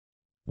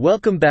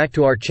Welcome back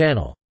to our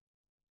channel.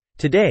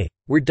 Today,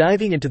 we're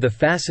diving into the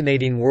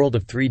fascinating world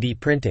of 3D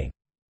printing.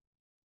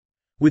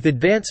 With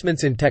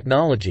advancements in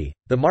technology,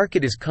 the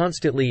market is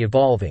constantly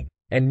evolving,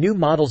 and new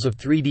models of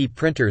 3D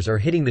printers are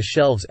hitting the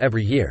shelves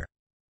every year.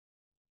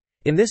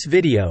 In this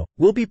video,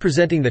 we'll be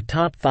presenting the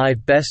top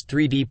 5 best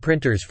 3D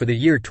printers for the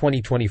year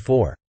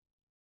 2024.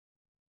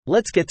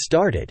 Let's get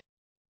started.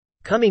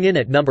 Coming in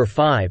at number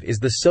 5 is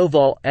the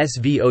Soval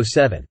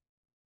SV07.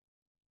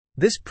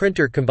 This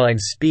printer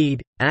combines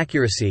speed,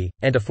 accuracy,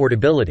 and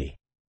affordability.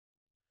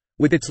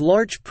 With its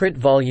large print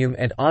volume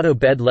and auto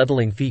bed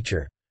leveling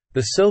feature,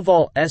 the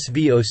Soval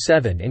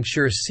SV07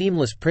 ensures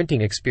seamless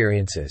printing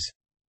experiences.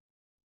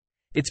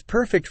 It's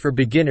perfect for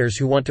beginners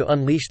who want to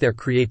unleash their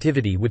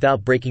creativity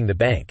without breaking the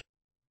bank.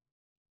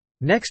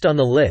 Next on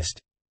the list,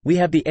 we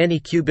have the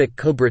Anycubic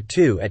Cobra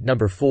 2 at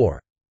number 4.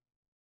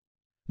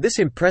 This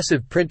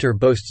impressive printer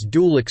boasts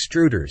dual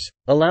extruders,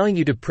 allowing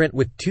you to print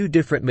with 2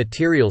 different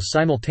materials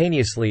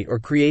simultaneously or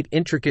create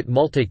intricate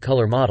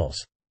multicolor models.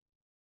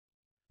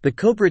 The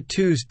Cobra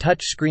 2's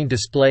touchscreen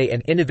display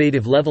and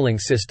innovative leveling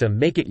system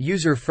make it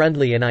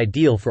user-friendly and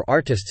ideal for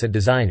artists and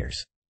designers.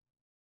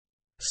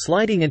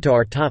 Sliding into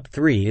our top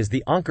 3 is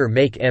the Anker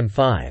Make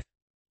M5.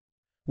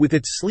 With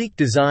its sleek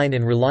design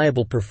and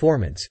reliable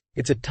performance,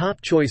 it's a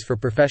top choice for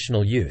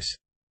professional use.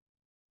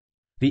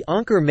 The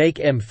Anker Make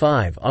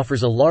M5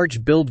 offers a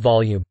large build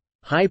volume,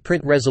 high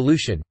print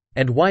resolution,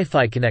 and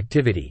Wi-Fi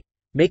connectivity,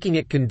 making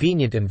it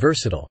convenient and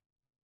versatile.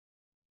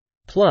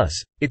 Plus,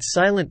 its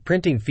silent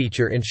printing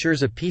feature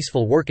ensures a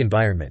peaceful work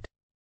environment.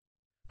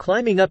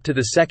 Climbing up to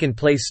the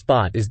second-place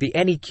spot is the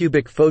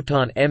Anycubic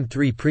Photon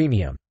M3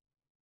 Premium.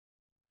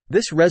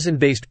 This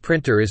resin-based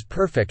printer is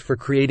perfect for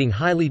creating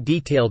highly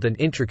detailed and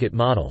intricate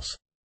models.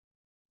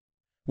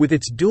 With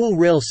its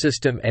dual-rail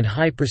system and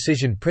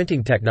high-precision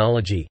printing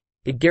technology,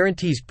 it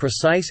guarantees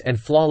precise and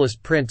flawless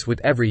prints with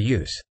every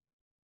use.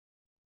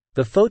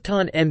 The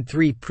Photon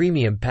M3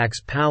 Premium packs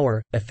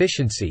power,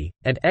 efficiency,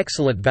 and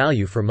excellent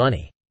value for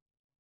money.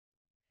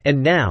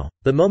 And now,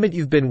 the moment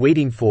you've been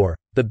waiting for,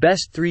 the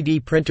best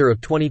 3D printer of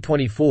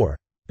 2024,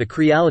 the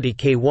Creality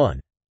K1.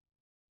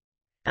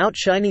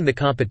 Outshining the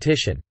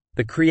competition,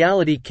 the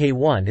Creality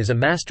K1 is a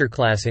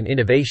masterclass in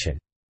innovation.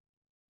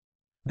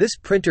 This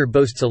printer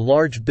boasts a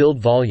large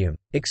build volume,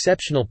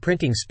 exceptional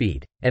printing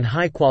speed, and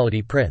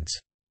high-quality prints.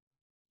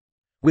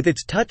 With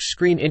its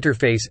touchscreen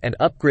interface and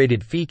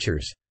upgraded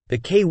features, the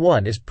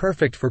K1 is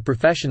perfect for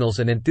professionals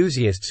and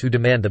enthusiasts who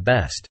demand the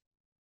best.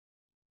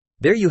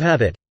 There you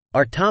have it,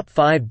 our top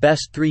 5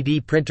 best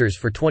 3D printers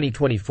for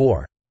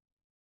 2024.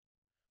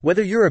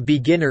 Whether you're a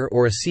beginner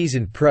or a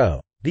seasoned pro,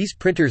 these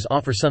printers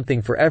offer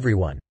something for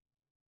everyone.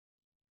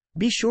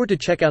 Be sure to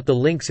check out the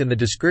links in the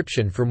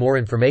description for more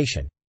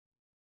information.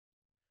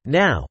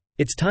 Now,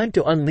 it's time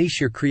to unleash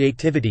your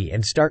creativity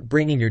and start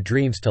bringing your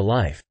dreams to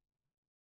life.